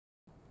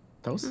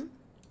Toast?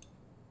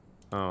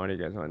 Oh, what do you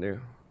guys want to do?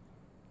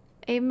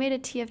 Abe made a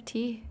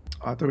TFT.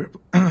 Oh, I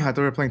thought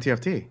we were playing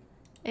TFT.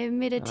 Abe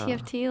made a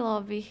TFT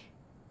lobby.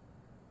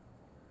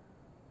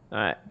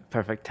 Alright,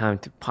 perfect time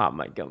to pop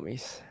my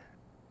gummies.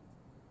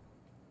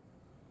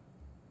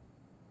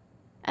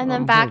 And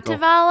then back to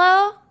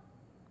Valo?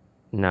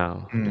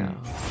 No, no. And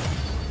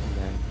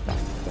then back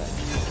to bed.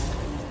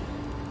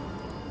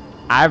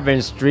 I've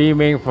been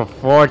streaming for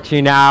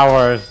 14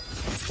 hours.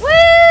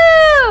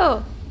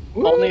 Woo!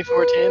 Only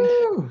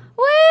 14?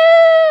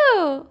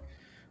 Woo!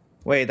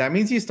 Wait, that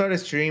means you started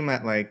stream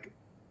at like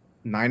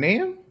 9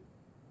 a.m.?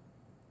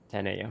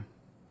 10 a.m.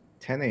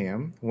 10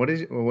 a.m.? What did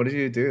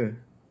you do?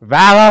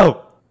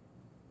 Valo!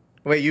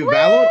 Wait, you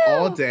Valoed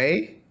all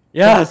day?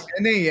 Yes!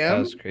 10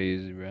 a.m.? That's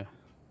crazy, bro.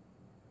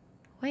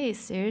 Wait,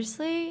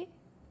 seriously?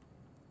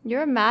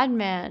 You're a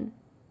madman.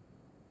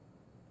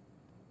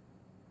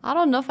 I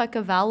don't know if I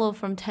could Valo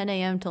from 10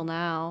 a.m. till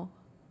now.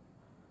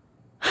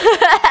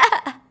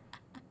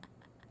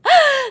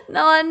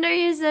 No wonder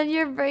you said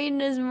your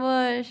brain is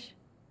mush.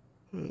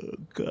 Oh,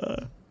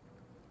 God.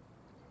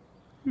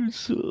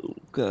 So,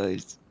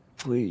 guys,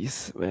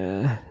 please,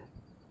 man.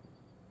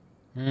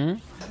 Hmm?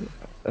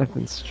 I've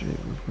been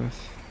streaming for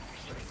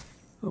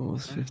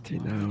almost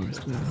 15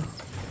 hours now.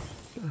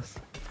 Just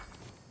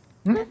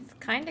That's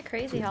kind of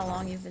crazy how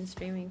long you've been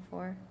streaming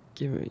for.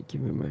 give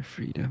me my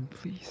freedom,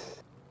 please.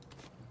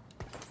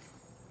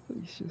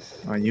 Please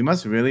just You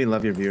must really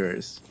love your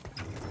viewers.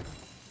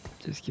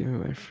 give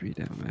me my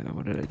freedom, man.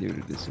 What did I do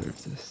to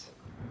deserve this?